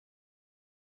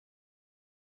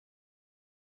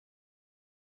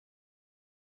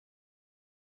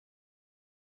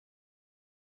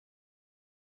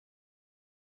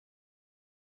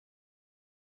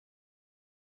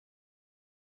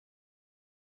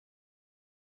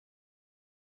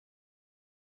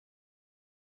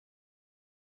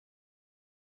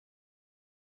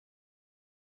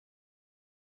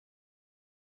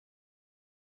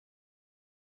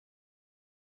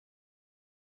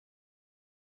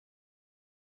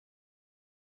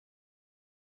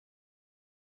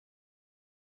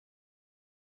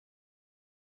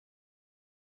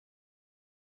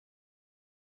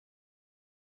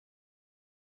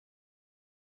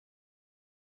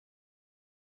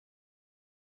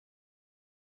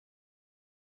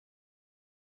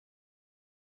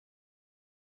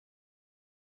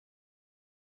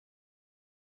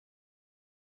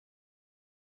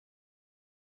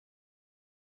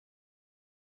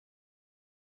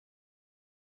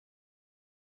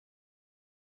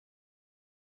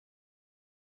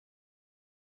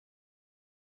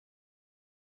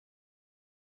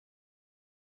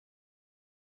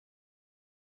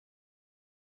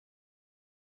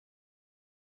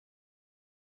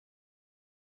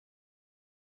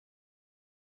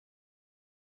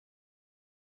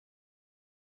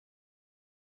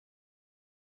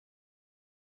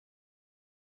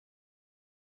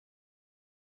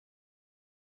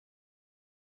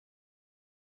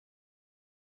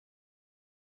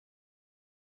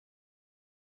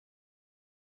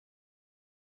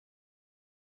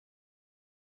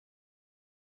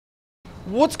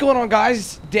What's going on,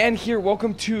 guys? Dan here.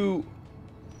 Welcome to...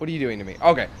 What are you doing to me?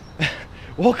 Okay.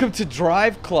 Welcome to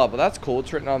DriveClub. Well, that's cool.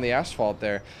 It's written on the asphalt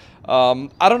there.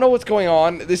 I don't know what's going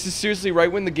on. This is seriously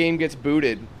right when the game gets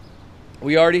booted.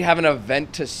 We already have an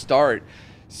event to start.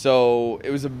 So, it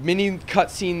was a mini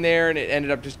cutscene there, and it ended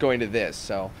up just going to this.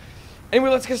 So, anyway,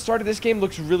 let's get started. This game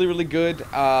looks really, really good.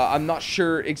 I'm not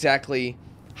sure exactly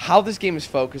how this game is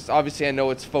focused. Obviously, I know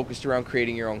it's focused around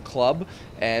creating your own club,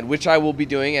 and which I will be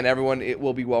doing, and everyone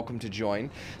will be welcome to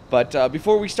join. But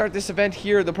before we start this event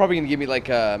here, they're probably going to give me like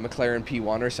a McLaren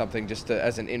P1 or something just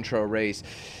as an intro race.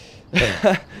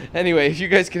 Anyway, if you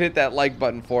guys can hit that like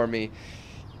button for me,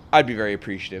 I'd be very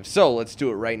appreciative. So, let's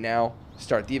do it right now.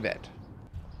 Start the event.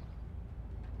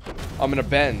 I'm in a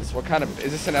Benz. What kind of...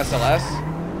 Is this an SLS?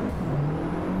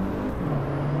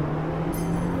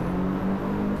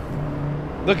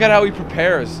 Look at how he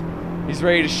prepares. He's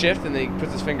ready to shift and then he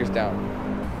puts his fingers down.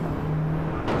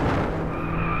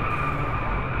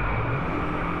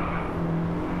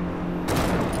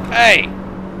 Hey!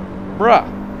 Bruh.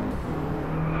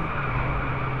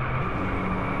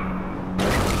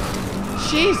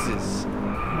 Jesus.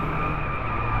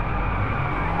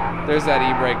 There's that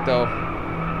e-brake though.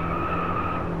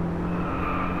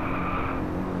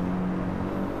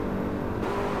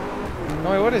 Oh,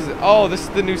 wait, what is it? Oh, this is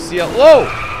the new CL. Whoa!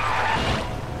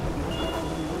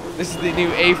 This is the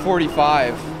new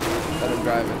A45 that I'm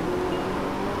driving.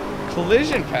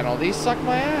 Collision penalty? Suck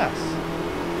my ass.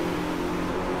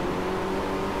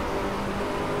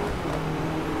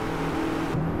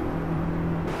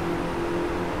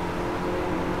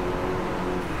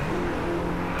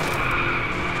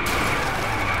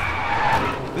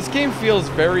 This game feels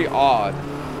very odd.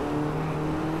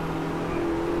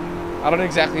 I don't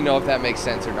exactly know if that makes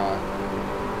sense or not.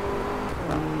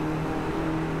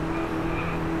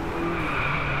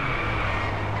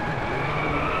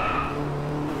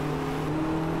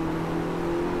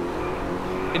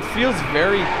 It feels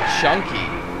very chunky.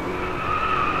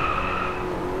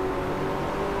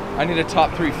 I need a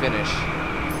top 3 finish.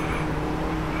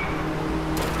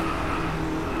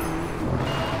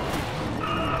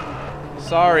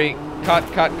 Sorry. Cut,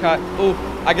 cut, cut. Ooh,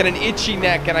 I got an itchy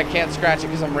neck and I can't scratch it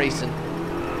because I'm racing.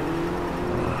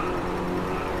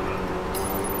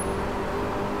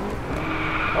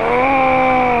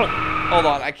 Oh, hold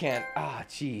on, I can't. Ah,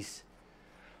 jeez.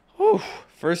 Whew.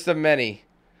 First of many.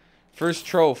 First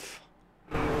trophy.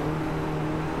 I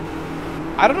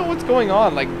don't know what's going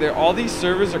on. Like, all these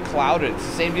servers are clouded. It's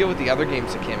the same deal with the other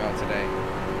games that came out today.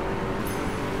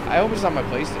 I hope it's on my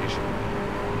PlayStation.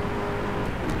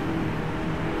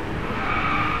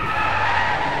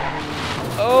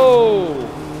 Oh!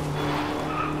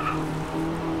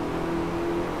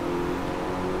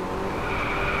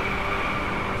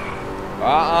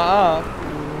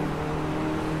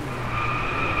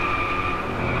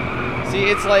 See,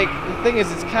 it's like, the thing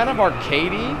is, it's kind of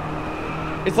arcadey.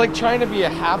 It's like trying to be a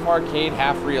half arcade,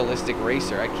 half realistic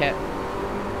racer. I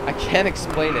can't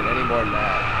explain it any more than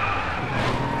that.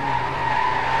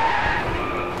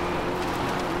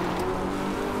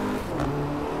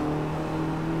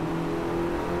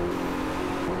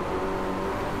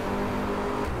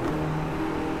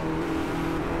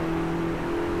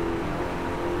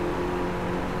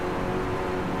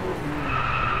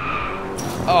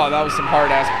 Oh, that was some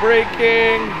hard-ass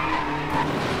braking.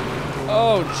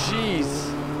 Oh,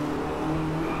 jeez.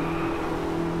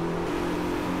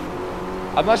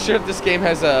 I'm not sure if this game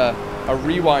has a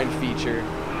rewind feature.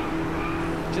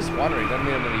 Just wondering. Doesn't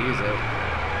mean I'm going to use it.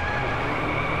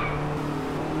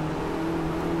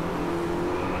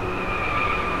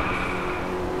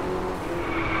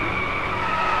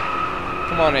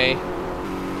 Come on, A.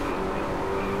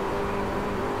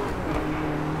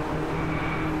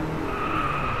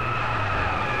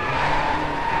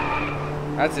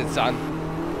 That's it, son.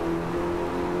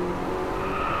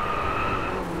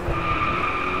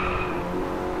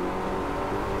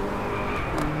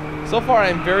 So far,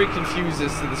 I'm very confused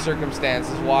as to the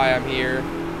circumstances, why I'm here,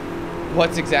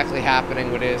 what's exactly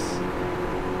happening with this.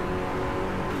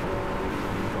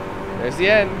 There's the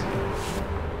end.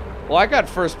 Well, I got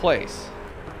first place.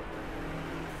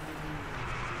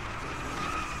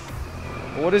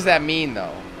 Well, what does that mean,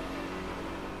 though?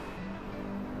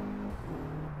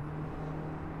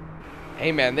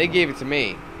 Hey man, they gave it to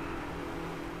me.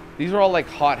 These were all like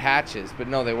hot hatches, but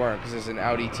no, they weren't because there's an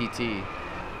Audi TT.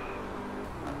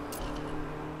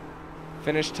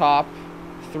 Finished top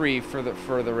 3 for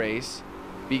the race.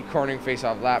 Beat cornering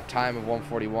face-off lap time of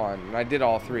 141, and I did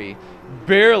all 3.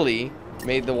 Barely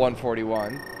made the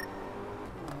 141.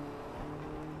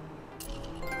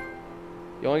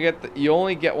 You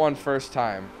only get one first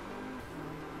time.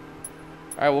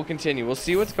 Alright, we'll continue. We'll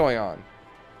see what's going on.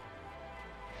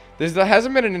 There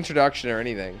hasn't been an introduction or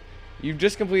anything. You've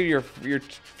just completed your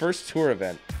first tour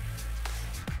event.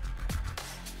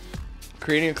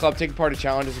 Creating a club, taking part in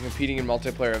challenges, and competing in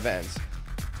multiplayer events.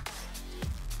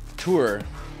 Tour.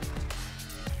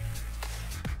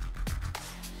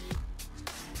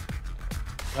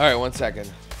 Alright, 1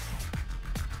 second.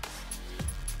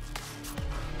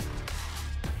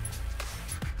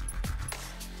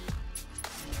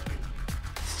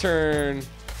 Let's turn...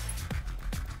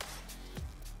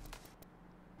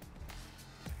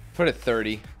 Put it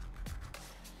 30.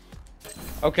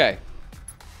 Okay.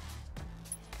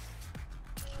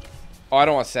 Oh, I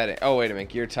don't want to set it. Oh, wait a minute.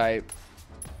 Gear type.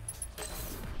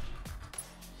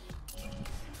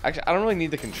 Actually, I don't really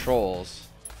need the controls.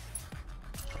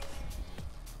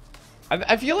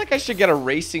 I feel like I should get a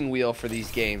racing wheel for these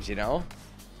games, you know?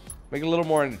 Make it a little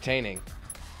more entertaining.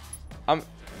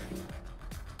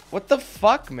 What the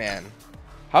fuck, man?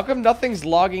 How come nothing's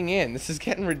logging in? This is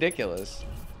getting ridiculous.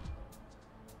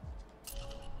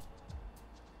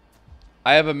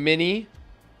 I have a Mini.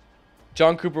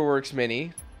 John Cooper Works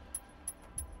Mini.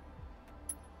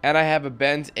 And I have a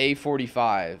Benz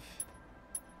A45.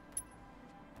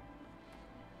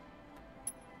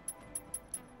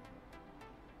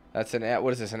 That's an,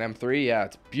 what is this, an M3? Yeah,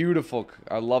 it's beautiful.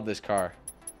 I love this car.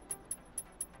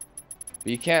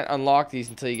 But you can't unlock these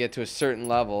until you get to a certain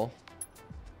level.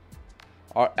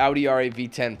 Audi R8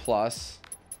 V10 Plus.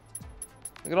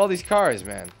 Look at all these cars,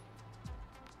 man.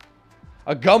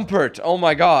 A Gumpert. Oh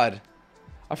my god.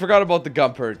 I forgot about the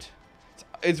Gumpert.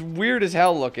 It's weird as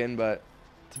hell looking, but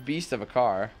it's a beast of a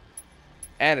car.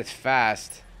 And it's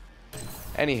fast.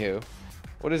 Anywho.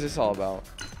 What is this all about?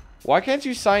 Why can't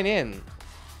you sign in?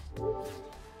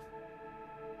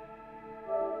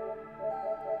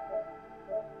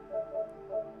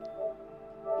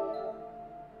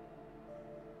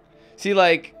 See,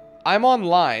 like, I'm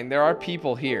online. There are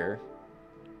people here.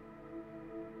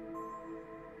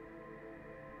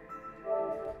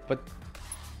 But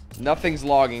nothing's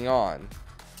logging on.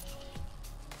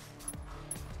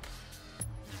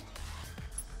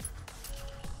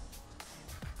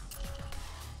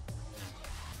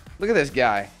 Look at this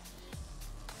guy.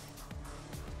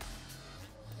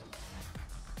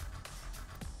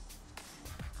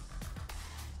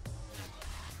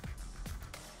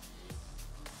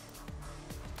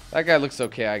 That guy looks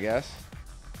okay, I guess.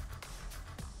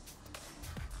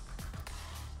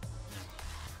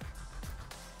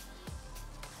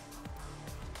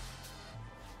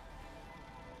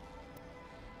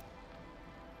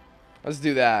 Let's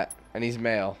do that. And he's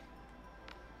male.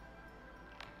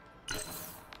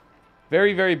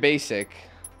 Very, very basic.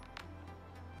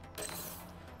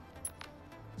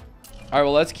 Alright,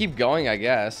 well, let's keep going, I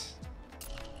guess.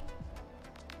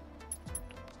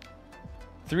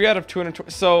 3 out of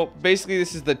 220. So, basically,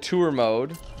 this is the tour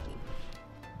mode.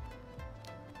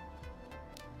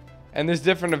 And there's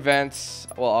different events.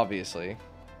 Well, obviously.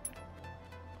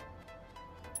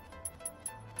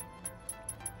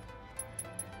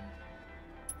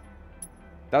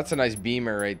 That's a nice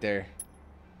Beamer right there.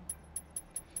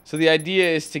 So the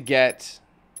idea is to get...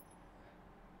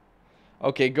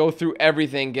 Okay, go through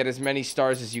everything, get as many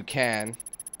stars as you can.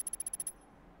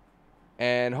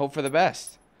 And hope for the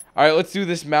best. Alright, let's do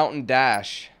this mountain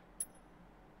dash.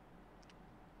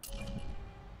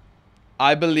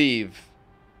 I believe.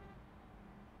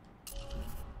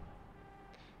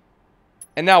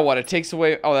 And now what? It takes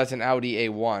away... Oh, that's an Audi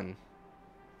A1.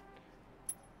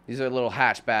 These are little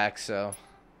hatchbacks, so...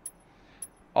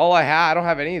 All I have... I don't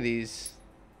have any of these.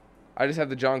 I just have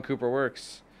the John Cooper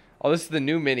Works. Oh, this is the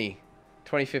new Mini.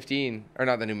 2015. Or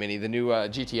not the new Mini. The new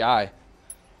GTI. Alright,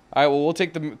 well, we'll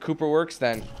take the Cooper Works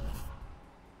then.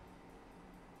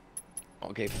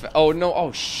 Okay. Oh, no.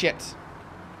 Oh, shit.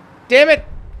 Damn it.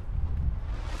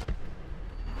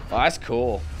 Oh, that's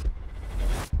cool.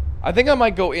 I think I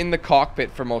might go in the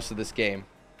cockpit for most of this game.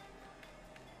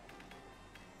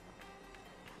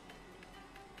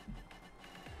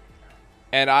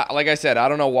 And like I said, I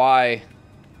don't know why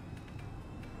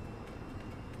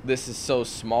this is so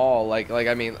small. Like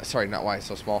I mean, sorry, not why it's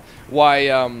so small. Why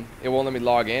it won't let me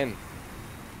log in.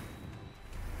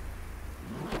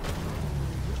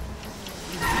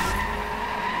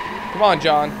 Come on,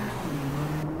 John.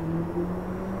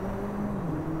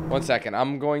 1 second.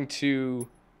 I'm going to...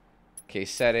 Okay,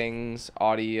 settings,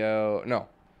 audio... No.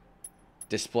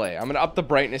 Display. I'm going to up the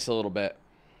brightness a little bit.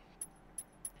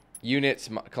 Units,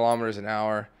 kilometers an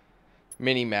hour.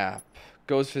 Mini map.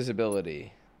 Ghost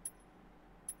visibility.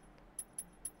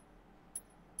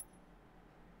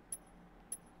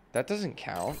 That doesn't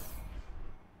count.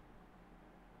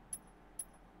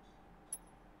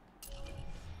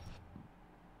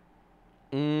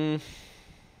 How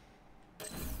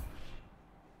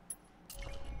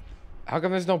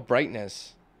come there's no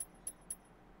brightness?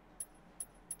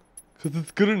 Because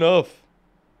it's good enough.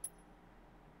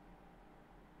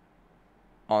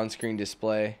 On-screen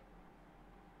display.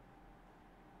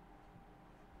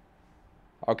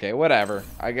 Okay, whatever.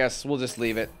 I guess we'll just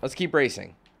leave it. Let's keep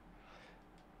racing.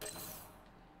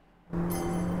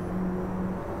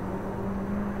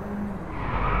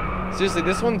 Seriously,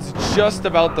 this one's just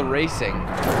about the racing.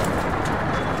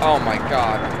 Oh my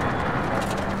god.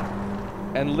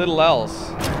 And little else.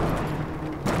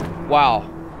 Wow.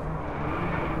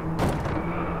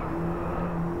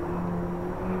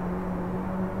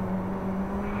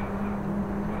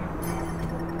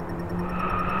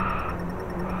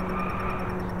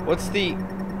 What's the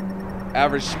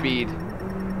average speed?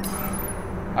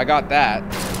 I got that.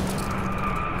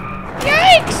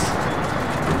 Yikes!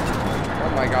 Oh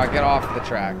my god, get off the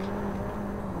track.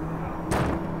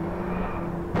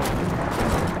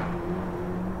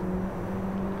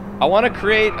 I want to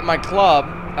create my club,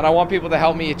 and I want people to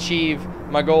help me achieve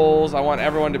my goals. I want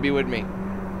everyone to be with me.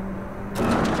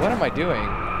 What am I doing?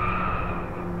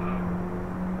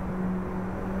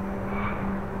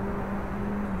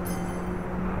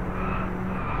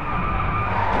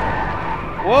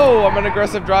 Whoa, I'm an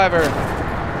aggressive driver.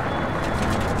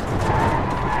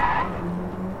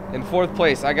 In 4th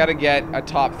place, I gotta get a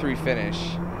top 3 finish.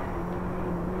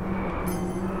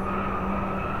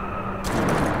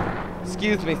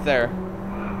 Excuse me, sir.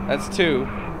 That's 2.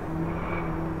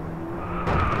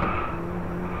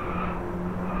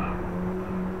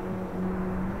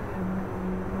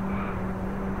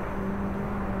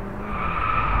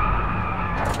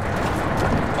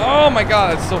 Oh my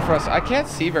god, that's so frustrating. I can't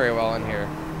see very well in here.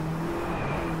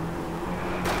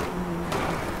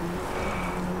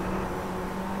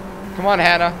 Come on,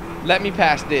 Hannah. Let me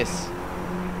pass this.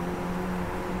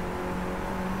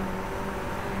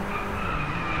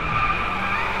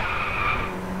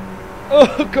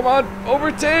 Oh, come on.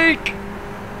 Overtake.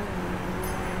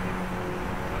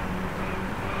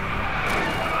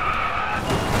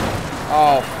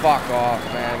 Oh, fuck off,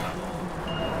 man.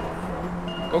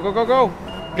 Go, go, go, go.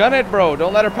 Gun it, bro.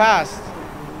 Don't let her pass.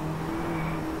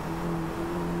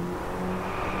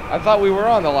 I thought we were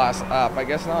on the last lap. I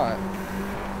guess not.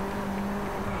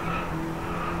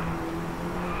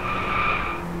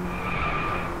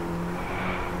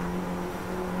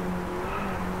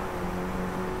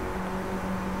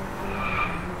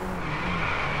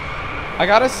 I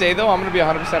gotta say though, I'm gonna be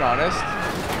 100% honest.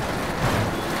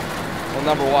 Well,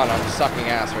 number one, I'm sucking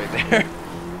ass right there.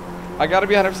 I gotta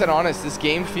be 100% honest. This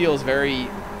game feels very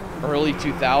early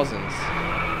 2000s.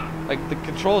 Like the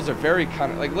controls are very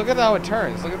kind of like. Look at how it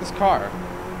turns. Look at this car.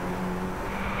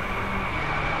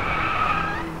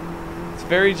 It's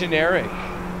very generic.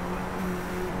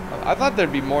 I thought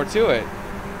there'd be more to it.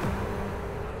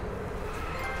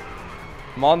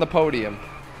 I'm on the podium.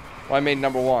 Well, I made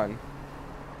number 1.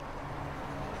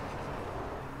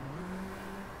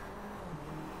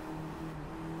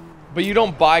 But you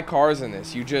don't buy cars in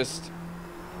this. You just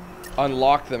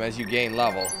unlock them as you gain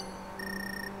level.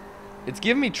 It's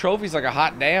giving me trophies like a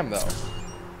hot damn, though.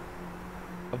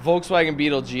 A Volkswagen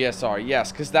Beetle GSR.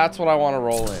 Yes, because that's what I want to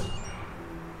roll in.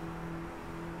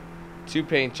 2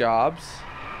 paint jobs.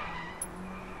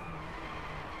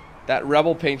 That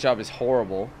Rebel paint job is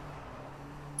horrible.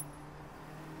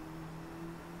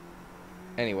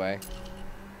 Anyway.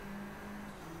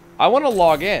 I want to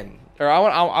log in. Or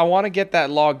I want to get that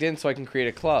logged in so I can create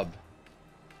a club.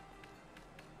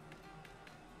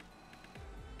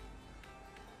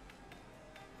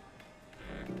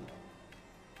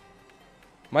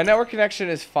 My network connection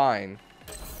is fine.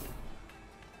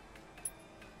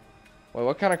 Wait,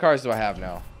 what kind of cars do I have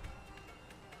now?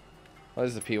 What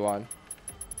is the P1?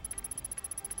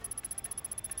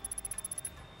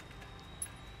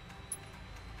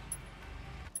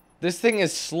 This thing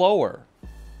is slower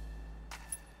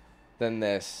than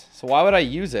this. So why would I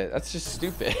use it? That's just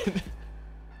stupid.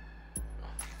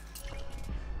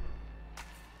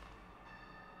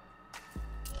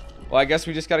 Well, I guess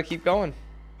we just gotta keep going.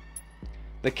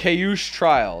 The Cayush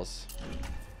Trials.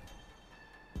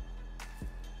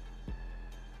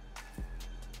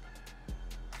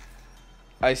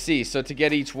 I see. So to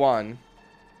get each one.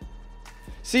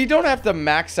 So you don't have to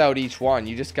max out each one.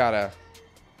 You just gotta...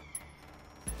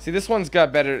 See, this one's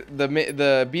got better...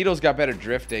 The Beetle's got better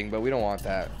drifting, but we don't want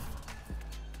that.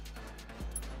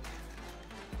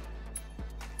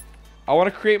 I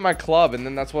want to create my club, and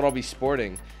then that's what I'll be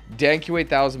sporting.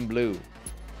 DanQ8000 Blue.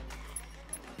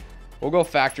 We'll go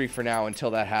factory for now until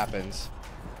that happens.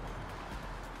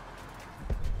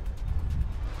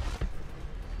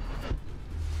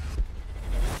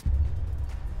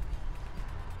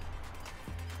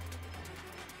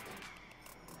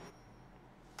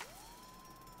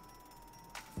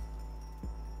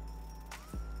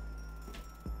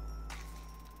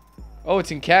 Oh, it's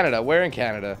in Canada. Where in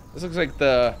Canada? This looks like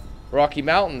the Rocky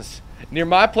Mountains. Near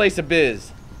my place of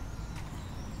biz.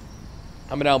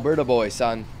 I'm an Alberta boy,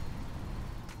 son.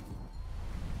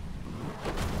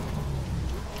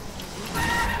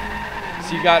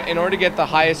 So you got, in order to get the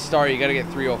highest star, you gotta get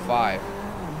 305.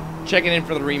 Checking in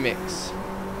for the remix.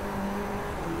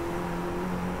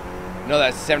 No,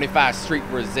 that's 75 Street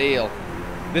Brazil.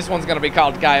 This one's gonna be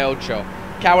called Guy Ocho.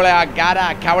 Cavalier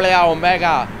Gata, Cavalier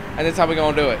Omega. And that's how we're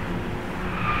gonna do it.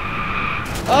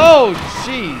 Oh,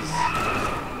 jeez.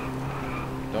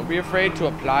 Don't be afraid to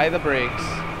apply the brakes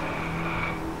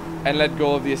and let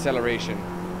go of the acceleration.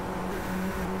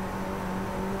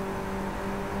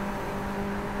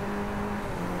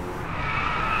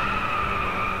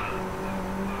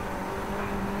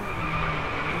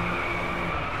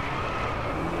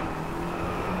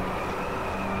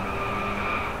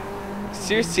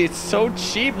 Seriously, it's so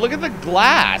cheap. Look at the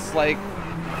glass. Like,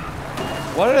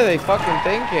 what are they fucking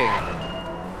thinking?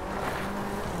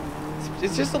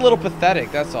 It's just a little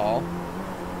pathetic, that's all.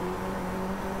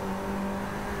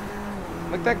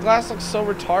 Like, that glass looks so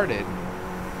retarded.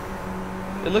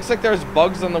 It looks like there's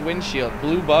bugs on the windshield.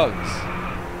 Blue bugs.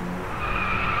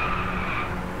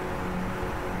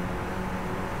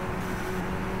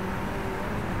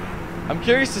 I'm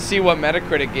curious to see what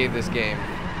Metacritic gave this game.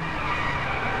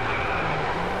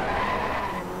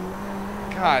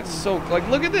 God, it's so, like,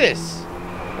 look at this.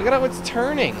 Look at how it's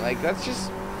turning. Like, that's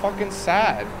just fucking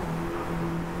sad.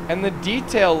 And the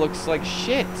detail looks like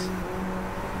shit.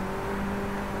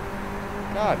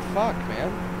 God, fuck,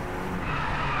 man.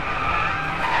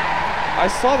 I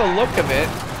saw the look of it.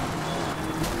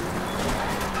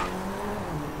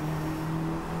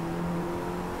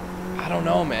 I don't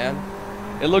know, man.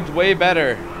 It looked way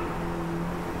better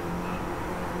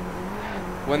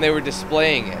when they were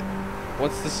displaying it.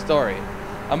 What's the story?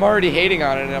 I'm already hating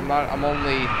on it, and I'm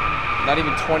only not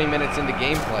even 20 minutes into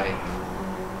gameplay.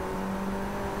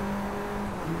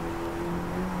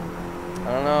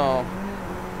 I don't know.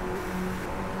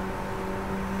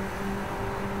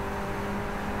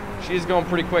 She's going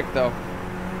pretty quick, though.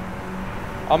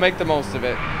 I'll make the most of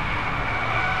it.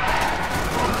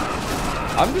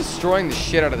 I'm destroying the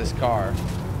shit out of this car.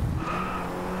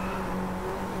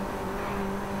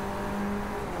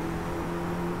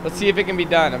 Let's see if it can be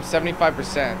done. I'm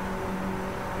 75%.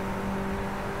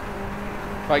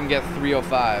 If I can get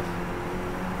 305.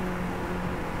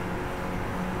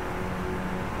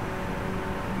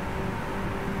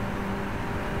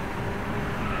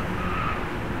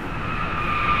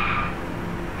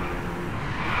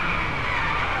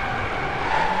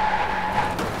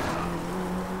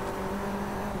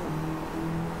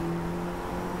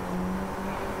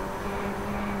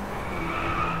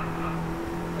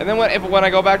 And then when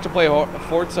I go back to play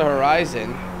Forza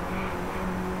Horizon,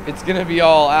 it's gonna be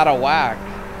all out of whack.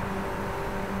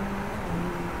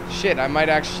 Shit, I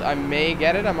may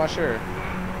get it. I'm not sure.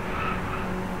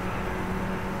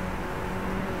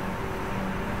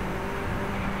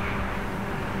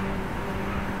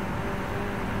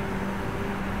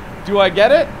 Do I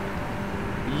get it?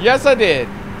 Yes, I did.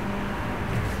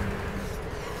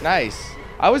 Nice.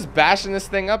 I was bashing this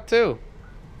thing up too,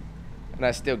 and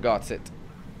I still got it.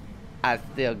 I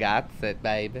still got it,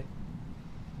 baby.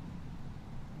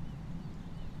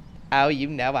 Oh, you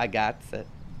know I got it.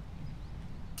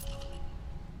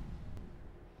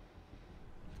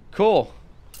 Cool.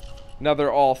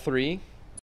 Another all three.